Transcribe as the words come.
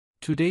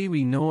Today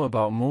we know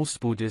about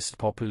most Buddhist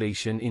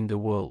population in the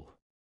world.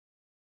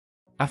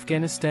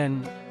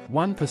 Afghanistan,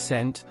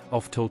 1%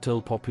 of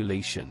total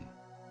population.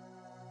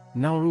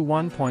 Nauru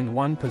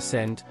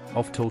 1.1%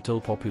 of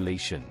total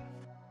population.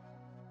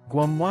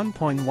 Guam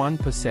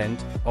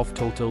 1.1% of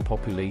total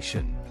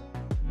population.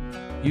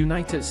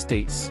 United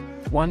States,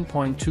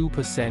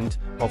 1.2%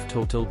 of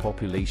total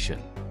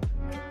population.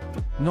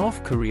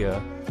 North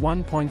Korea,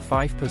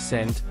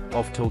 1.5%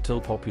 of total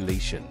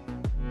population.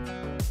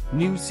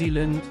 New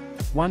Zealand,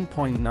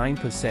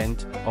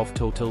 1.9% of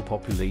total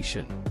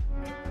population.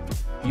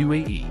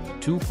 UAE,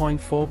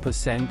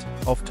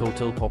 2.4% of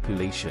total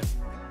population.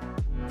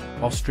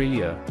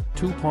 Australia,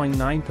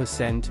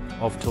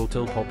 2.9% of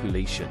total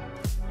population.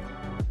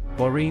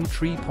 Bahrain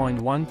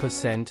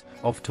 3.1%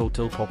 of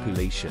total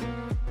population.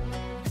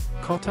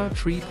 Qatar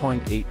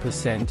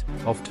 3.8%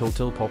 of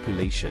total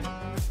population.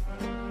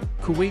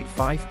 Kuwait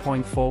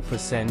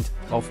 5.4%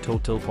 of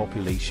total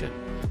population.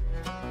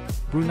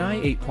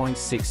 Brunei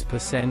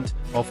 8.6%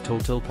 of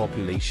total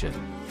population.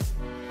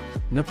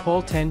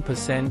 Nepal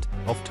 10%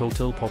 of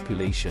total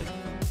population.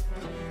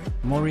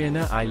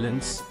 Mariana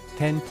Islands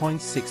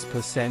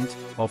 10.6%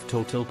 of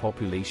total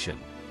population.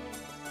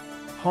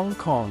 Hong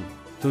Kong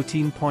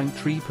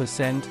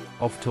 13.3%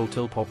 of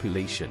total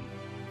population.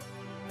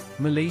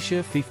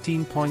 Malaysia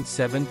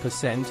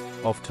 15.7%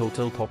 of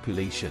total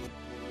population.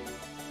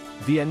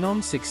 Vietnam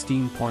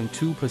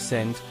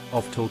 16.2%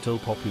 of total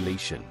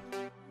population.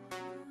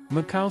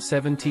 Macau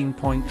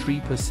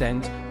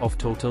 17.3% of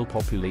total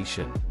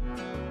population.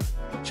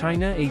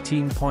 China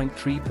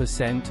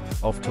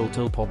 18.3% of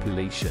total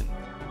population.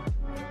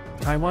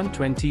 Taiwan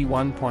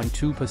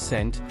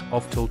 21.2%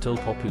 of total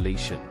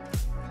population.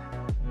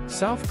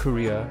 South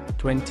Korea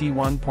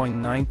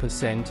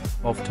 21.9%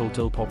 of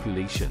total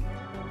population.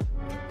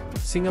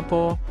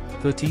 Singapore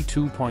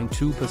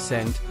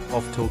 32.2%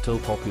 of total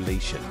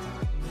population.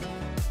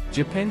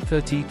 Japan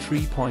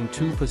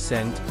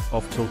 33.2%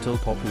 of total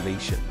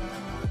population.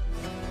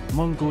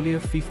 Mongolia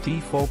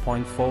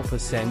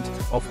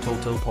 54.4% of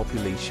total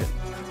population.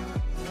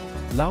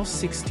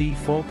 Laos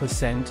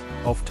 64%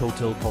 of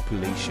total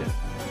population.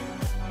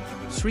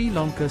 Sri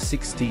Lanka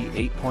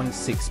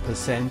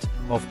 68.6%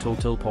 of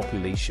total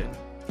population.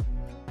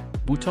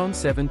 Bhutan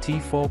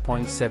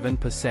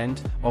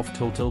 74.7% of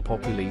total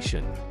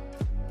population.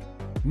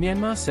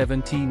 Myanmar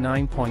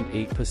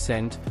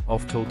 79.8%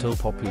 of total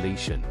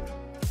population.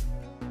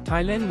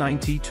 Thailand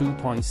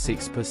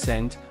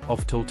 92.6%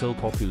 of total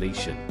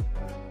population.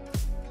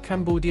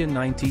 Cambodia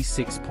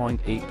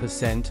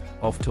 96.8%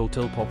 of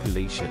total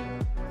population.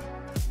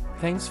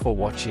 Thanks for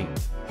watching.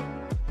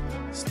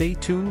 Stay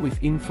tuned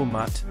with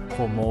Infomat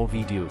for more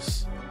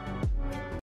videos.